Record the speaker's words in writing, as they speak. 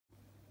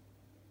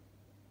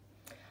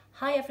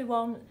Hi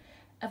everyone,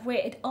 I've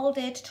waited all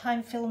day to try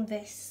and film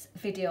this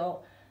video,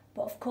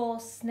 but of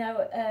course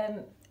now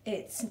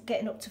it's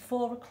getting up to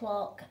 4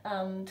 o'clock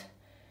and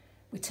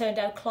we turned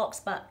our clocks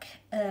back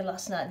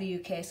last night in the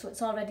UK, so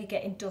it's already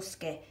getting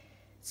dusky.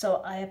 So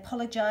I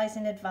apologise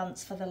in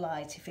advance for the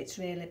light if it's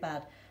really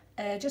bad.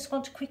 I just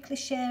want to quickly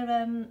share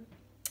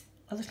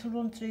a little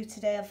run through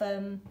today of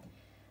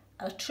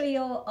a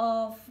trio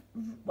of,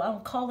 well,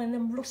 I'm calling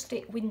them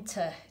Rustic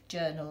winter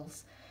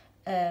journals.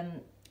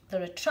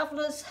 They're a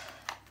traveller's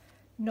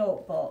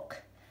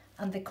notebook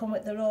and they come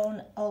with their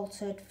own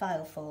altered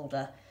file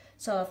folder.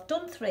 So I've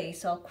done 3,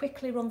 so I'll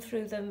quickly run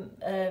through them,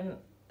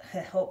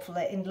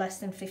 hopefully in less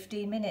than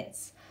 15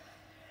 minutes.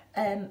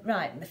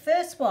 Right, the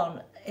first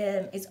one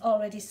is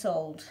already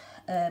sold,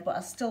 but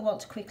I still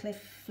want to quickly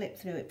flip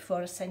through it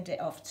before I send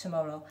it off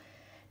tomorrow.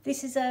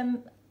 This is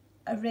a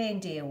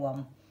reindeer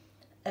one.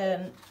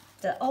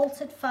 The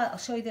altered file, I'll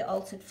show you the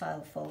altered file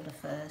folder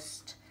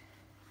first.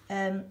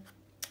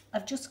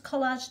 I've just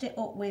collaged it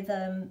up with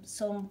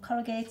some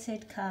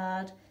corrugated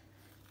card,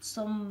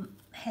 some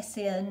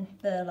Hessian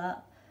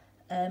burlap,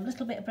 a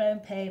little bit of brown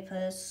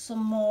paper,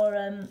 some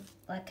more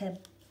like a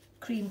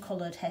cream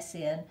coloured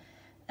Hessian.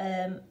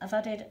 I've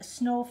added a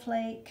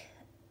snowflake,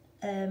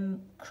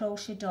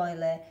 crochet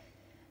doily,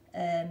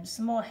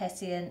 some more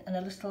Hessian and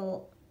a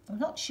little, I'm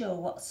not sure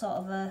what sort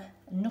of a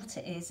nut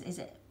it is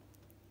it?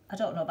 I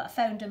don't know, but I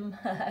found them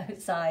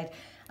outside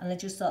and I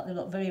just thought they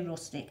looked very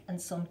rustic, and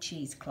some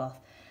cheesecloth.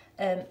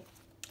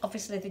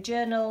 Obviously the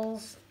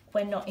journals,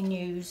 when not in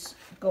use,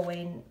 go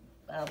in.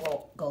 I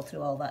won't go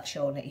through all that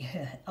showing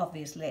it.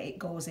 Obviously it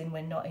goes in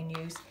when not in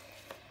use.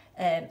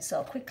 So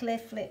I'll quickly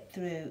flip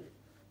through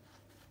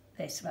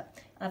this.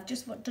 I've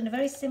just done a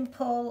very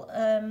simple,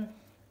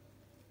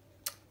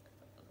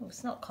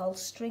 it's not called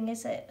string,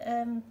 is it?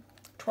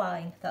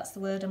 Twine, that's the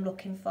word I'm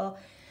looking for.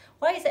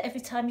 Why is it every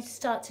time you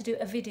start to do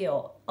a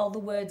video, all the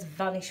words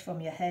vanish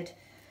from your head?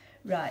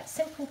 Right,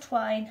 simple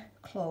twine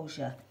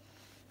closure.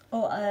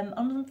 Oh,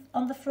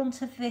 on the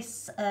front of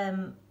this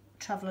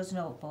traveller's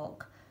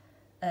notebook,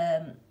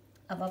 I've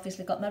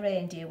obviously got my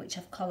reindeer, which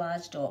I've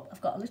collaged up. I've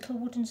got a little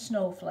wooden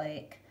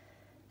snowflake.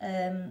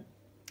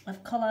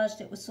 I've collaged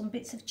it with some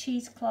bits of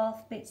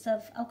cheesecloth, bits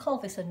of, I'll call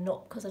this a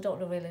nut because I don't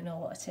really know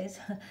what it is.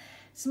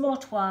 Some more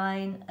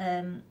twine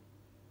and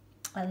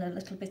a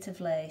little bit of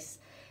lace.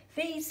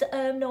 These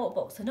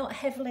notebooks are not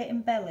heavily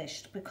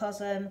embellished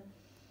because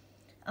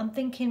I'm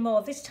thinking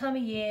more this time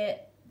of year,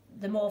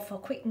 they're more for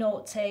quick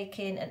note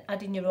taking and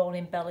adding your own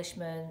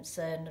embellishments,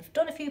 and I've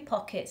done a few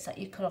pockets that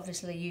you could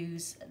obviously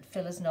use and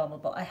fill as normal,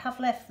 but I have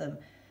left them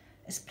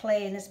as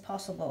plain as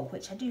possible,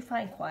 which I do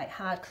find quite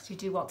hard because you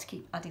do want to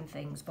keep adding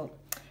things. But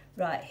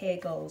right, here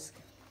goes.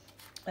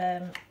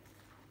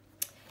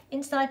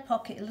 Inside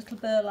pocket, a little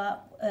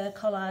burlap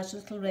collage, a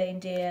little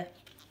reindeer,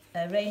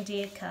 a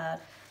reindeer card.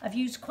 I've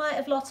used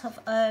quite a lot of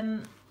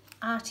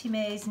Artie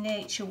May's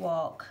Nature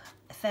Walk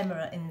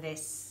ephemera in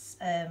this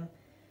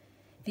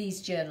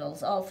these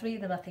journals. All 3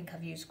 of them I think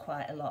I've used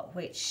quite a lot,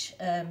 which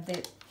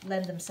they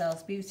lend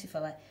themselves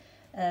beautifully.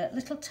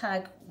 Little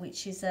tag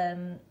which is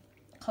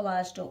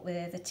collaged up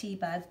with a tea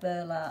bag,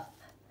 burlap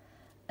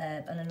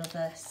and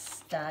another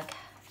stag.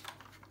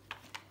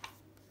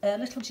 A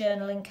little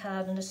journaling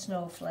card and a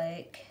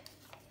snowflake.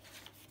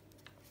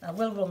 I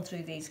will run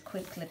through these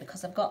quickly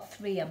because I've got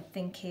 3. I'm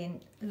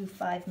thinking, ooh,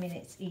 5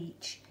 minutes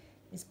each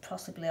is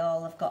possibly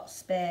all I've got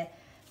spare.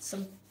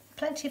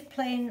 Plenty of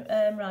plain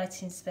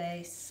writing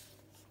space,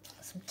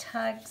 some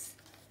tags,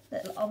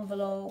 little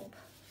envelope,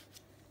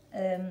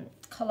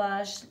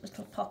 collage,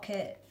 little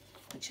pocket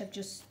which I've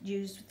just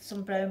used with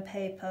some brown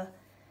paper,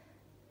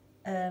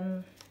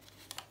 another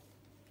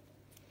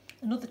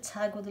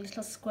tag with a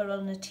little squirrel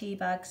and a tea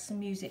bag, some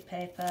music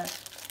paper,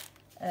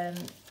 a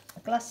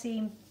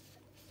glassine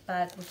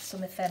bag with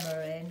some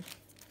ephemera in,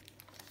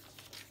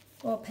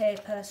 more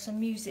paper, some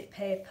music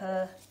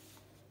paper,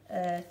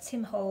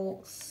 Tim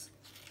Holtz.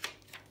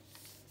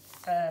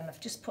 I've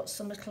just put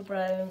some little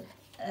brown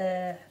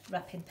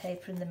wrapping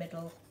paper in the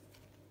middle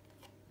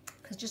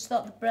because I just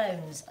thought the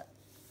browns,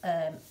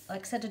 like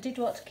I said, I did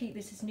want to keep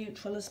this as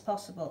neutral as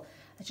possible.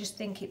 I just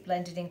think it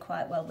blended in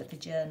quite well with the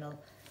journal.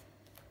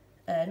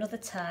 Another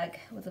tag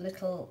with a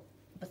little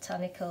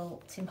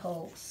botanical Tim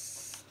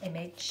Holtz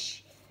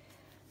image.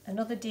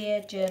 Another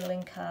deer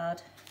journaling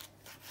card,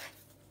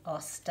 or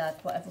stag,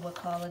 whatever we're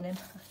calling him.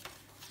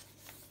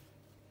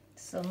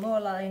 Some more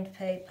lined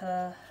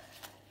paper.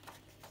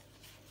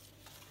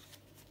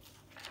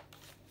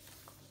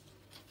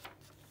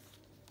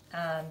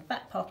 And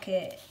back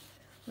pocket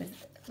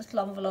with a little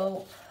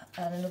envelope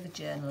and another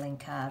journaling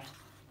card.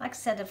 Like I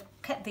said, I've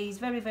kept these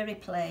very, very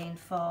plain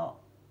for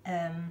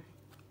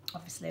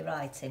obviously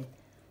writing.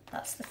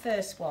 That's the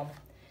first one.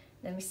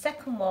 Then my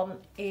second one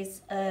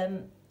is,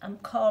 I'm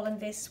calling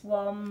this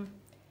one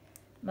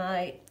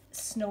my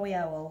Snowy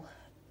Owl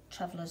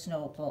Traveller's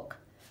Notebook.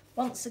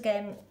 Once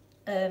again,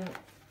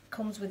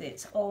 comes with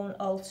its own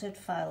altered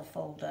file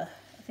folder.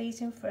 Are these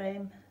in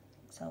frame?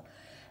 So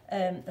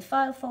the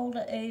file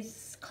folder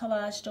is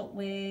collaged up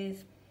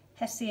with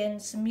hessian,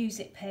 some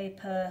music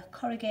paper,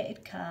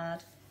 corrugated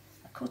card,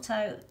 a cut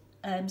out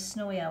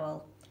snowy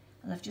owl,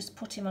 and I've just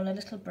put him on a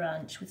little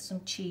branch with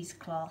some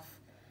cheesecloth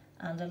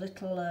and a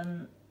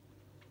little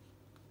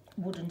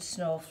wooden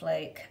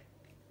snowflake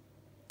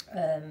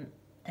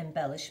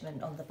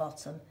embellishment on the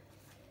bottom.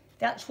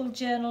 The actual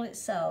journal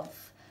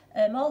itself,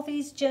 all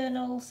these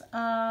journals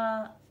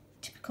are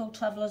typical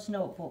traveller's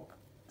notebook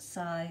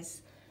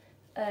size.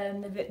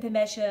 They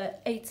measure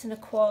 8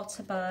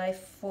 1/4 by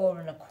 4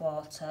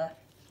 1/4.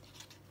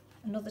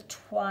 Another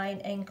twine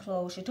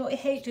enclosure. Don't you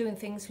hate doing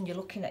things when you're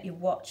looking at your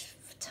watch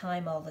for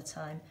time all the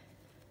time?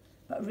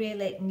 But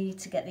really need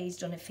to get these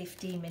done in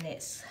 15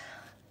 minutes.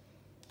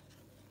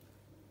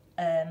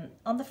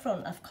 On the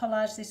front, I've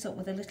collaged this up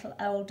with a little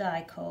owl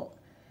die cut,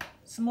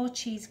 some more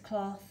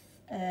cheesecloth,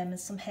 and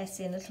some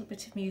hessian, a little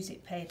bit of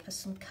music paper,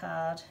 some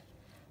card,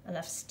 and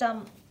I've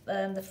stamped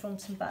the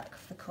front and back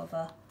of the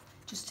cover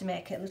just to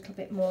make it a little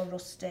bit more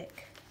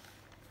rustic.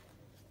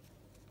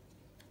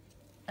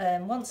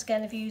 Once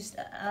again, I've used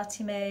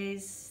Artie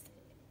May's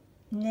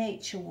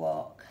Nature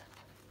Walk,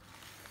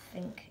 I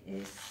think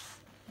is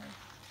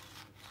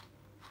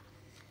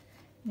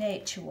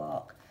Nature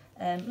Walk.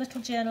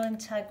 Little journaling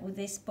tag with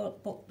this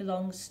book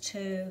belongs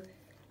to.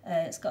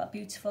 It's got a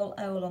beautiful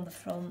owl on the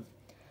front,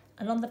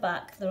 and on the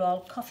back they're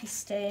all coffee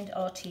stained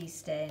or tea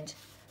stained.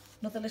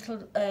 Another little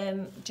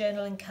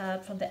journaling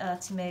card from the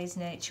Artie May's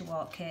Nature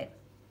Walk kit.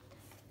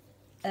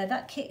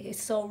 That kit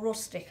is so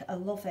rustic, I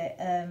love it,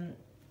 and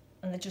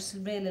I just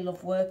really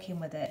love working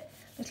with it.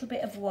 A little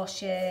bit of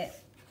washi.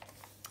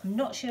 I'm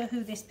not sure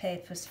who this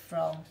paper's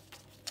from,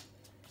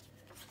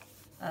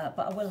 but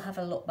I will have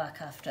a look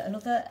back after.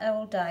 Another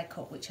owl die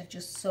cut which I've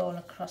just sewn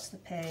across the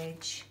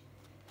page.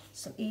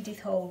 Some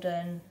Edith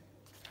Holden,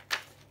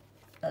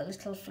 a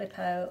little flip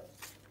out,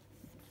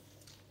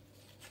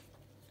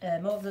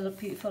 more of the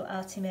beautiful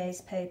Artie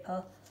May's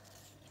paper,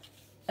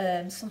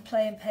 some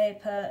plain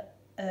paper,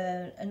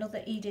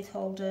 another Edith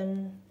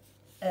Holden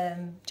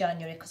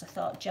January, because I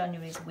thought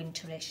January is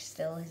winterish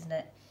still, isn't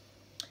it?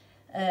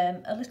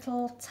 A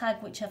little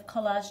tag which I've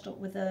collaged up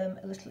with a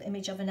little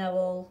image of an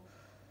owl,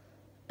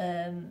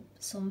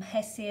 some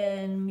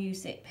hessian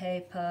music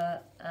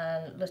paper,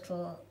 and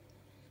little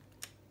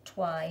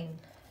twine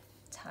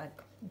tag.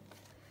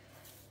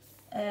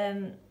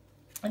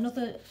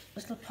 Another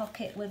little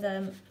pocket with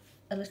a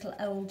little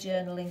owl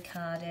journaling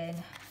card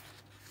in.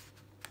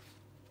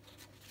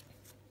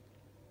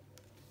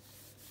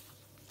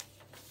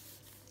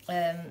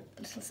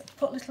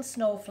 Put little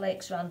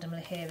snowflakes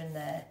randomly here and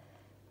there.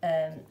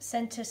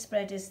 Centre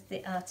spread is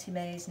the Artie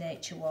May's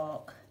Nature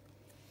Walk.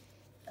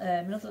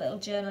 Another little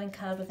journaling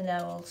card with an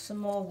owl, some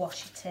more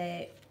washi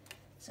tape,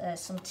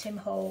 some Tim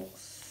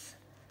Holtz,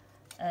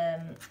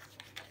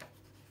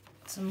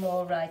 some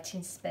more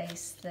writing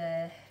space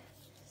there.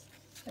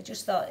 I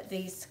just thought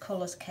these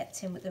colours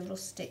kept in with the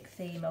rustic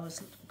theme I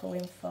was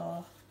going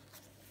for.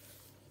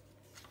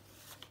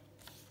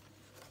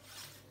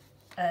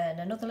 And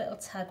another little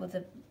tag with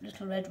a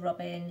little red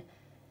robin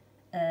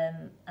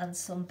and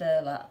some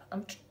burlap.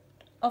 I'm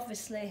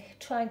obviously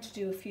trying to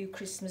do a few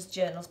Christmas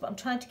journals, but I'm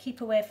trying to keep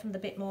away from the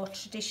bit more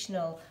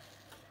traditional.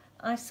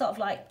 I sort of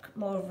like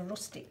more of a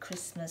rustic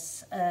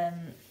Christmas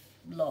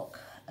look.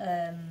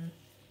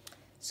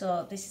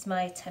 So this is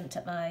my attempt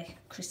at my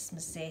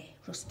Christmassy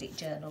rustic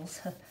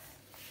journals.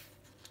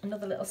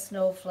 Another little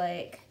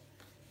snowflake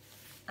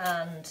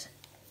and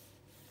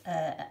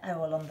an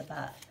owl on the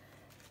back.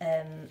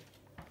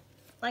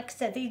 Like I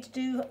said, these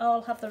do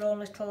all have their own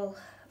little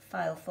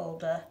file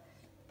folder.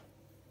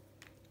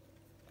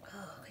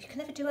 Oh, you can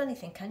never do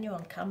anything, can you,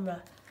 on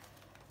camera?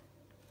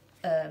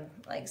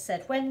 Like I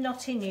said, when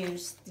not in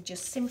use, they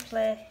just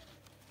simply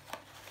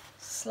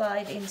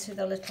slide into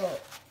the little...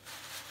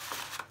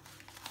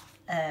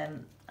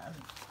 I've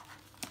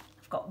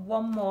got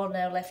one more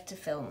now left to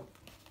film.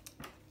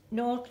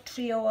 No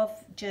trio of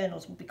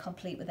journals would be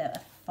complete without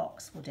a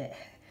fox, would it?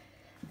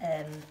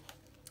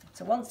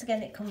 So once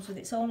again, it comes with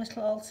its own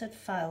little altered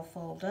file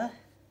folder,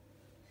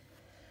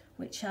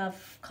 which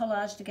I've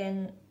collaged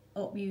again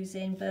up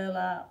using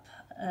burlap,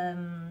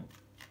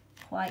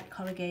 white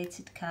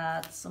corrugated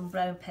cards, some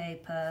brown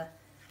paper.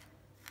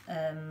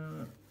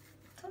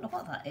 Don't know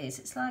what that is.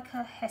 It's like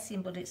a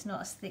hessian, but it's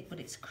not as thick, but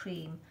it's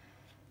cream.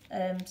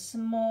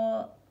 Some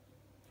more,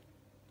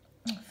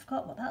 I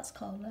forgot what that's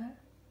called now.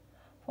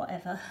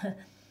 Whatever.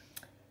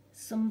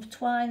 Some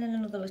twine and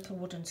another little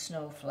wooden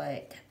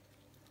snowflake.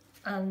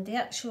 And the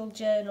actual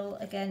journal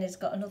again has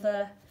got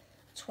another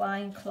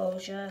twine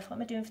closure. What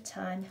am I doing for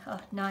time?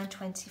 Oh,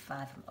 9:25.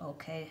 I'm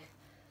okay.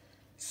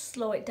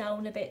 Slow it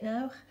down a bit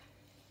now.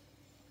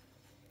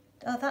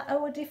 Oh, that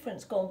hour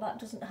difference going back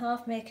doesn't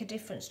half make a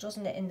difference,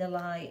 doesn't it, in the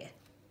light?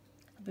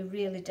 It'll be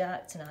really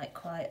dark tonight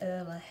quite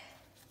early.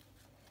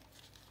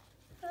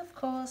 And of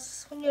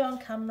course, when you're on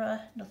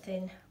camera,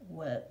 nothing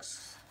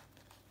works.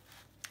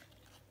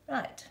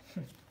 Right.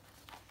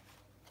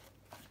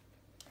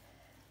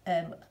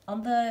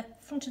 On the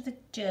front of the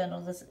journal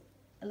there's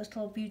a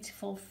little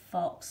beautiful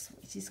fox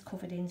which is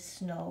covered in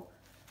snow.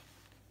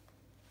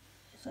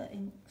 Is that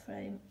in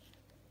frame?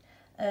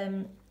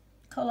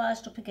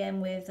 collaged up again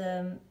with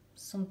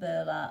some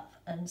burlap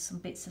and some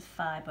bits of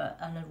fibre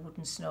and a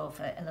wooden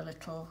snowflake and a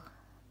little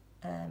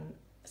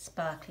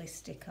sparkly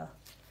sticker.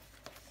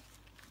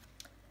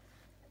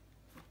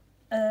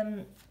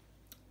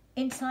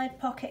 Inside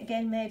pocket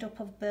again made up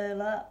of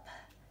burlap.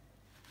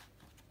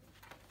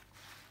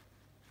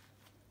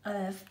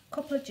 A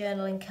couple of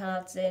journaling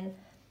cards in.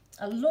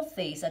 I love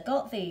these. I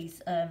got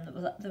these.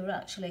 They were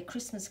actually a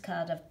Christmas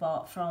card I've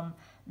bought from,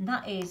 and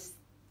that is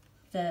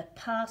the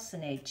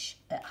parsonage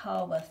at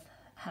Haworth,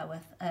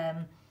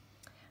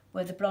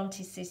 where the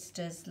Bronte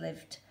sisters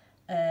lived,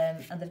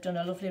 and they've done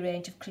a lovely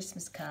range of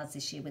Christmas cards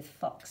this year with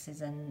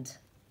foxes, and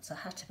so I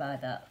had to buy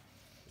that.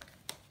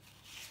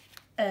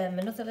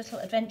 Another little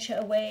adventure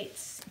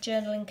awaits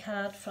journaling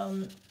card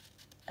from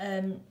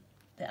the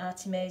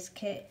Artie Maze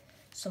kit,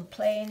 some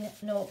plain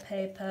note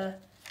paper,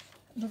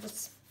 another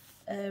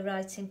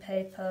writing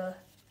paper,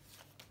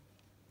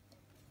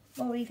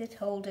 more Edith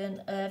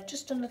Holden. I've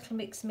just done a little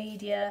mixed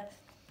media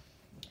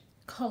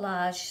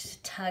collage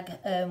tag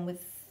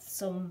with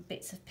some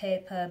bits of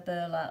paper,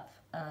 burlap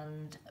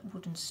and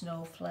wooden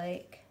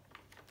snowflake.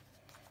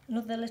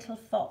 Another little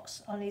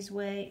fox on his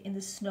way in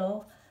the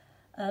snow.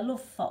 I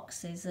love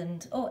foxes,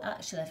 and oh,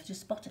 actually I've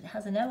just spotted it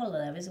has an owl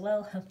there as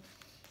well.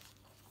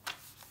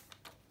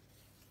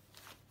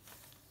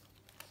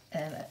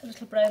 A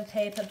little brown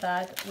paper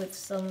bag with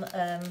some,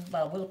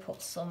 well, we'll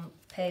put some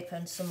paper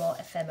and some more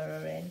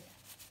ephemera in.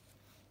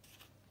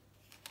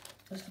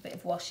 A little bit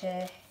of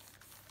washi.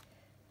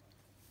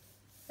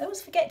 I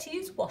always forget to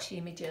use washi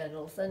in my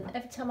journals, and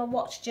every time I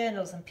watch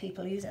journals and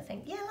people use it, I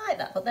think, yeah, I like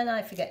that, but then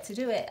I forget to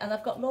do it. And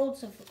I've got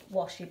loads of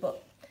washi,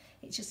 but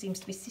it just seems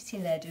to be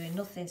sitting there doing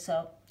nothing,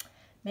 so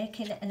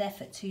making an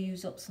effort to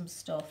use up some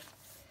stuff.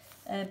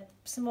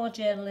 Some more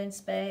journaling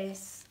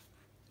space.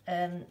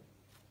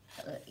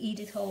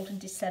 Edith Holden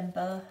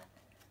December,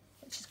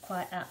 which is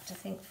quite apt I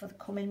think for the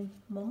coming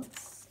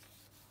months.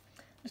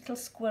 Little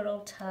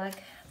squirrel tag,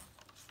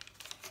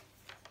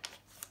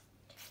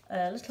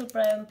 a little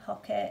brown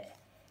pocket,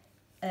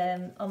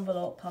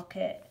 envelope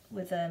pocket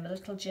with a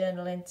little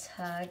journaling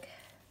tag,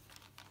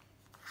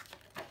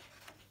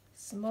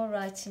 some more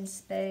writing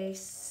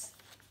space,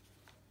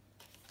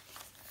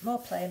 more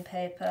plain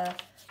paper.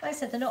 Like I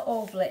said, they're not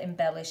overly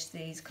embellished,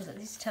 these, because at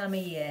this time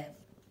of year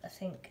I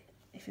think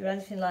if you're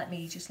anything like me,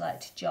 you just like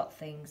to jot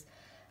things.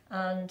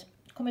 And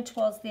coming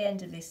towards the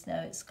end of this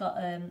now, it's got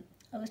a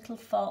little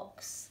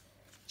fox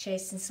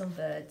chasing some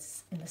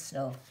birds in the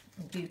snow.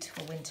 A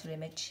beautiful winter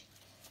image.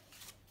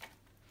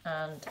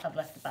 And I've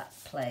left the back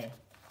plain.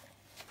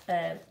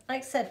 Like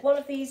I said, one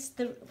of these,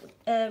 the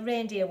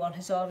reindeer one,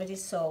 has already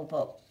sold,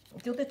 but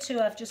the other two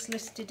I've just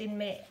listed in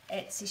my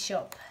Etsy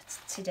shop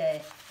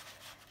today.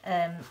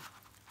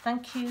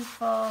 Thank you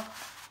for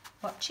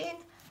watching.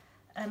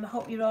 I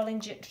hope you're all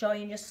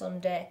enjoying your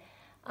Sunday,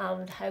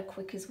 and how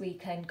quick is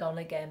weekend gone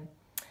again.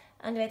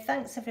 Anyway,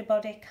 thanks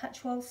everybody.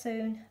 Catch you all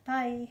soon.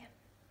 Bye.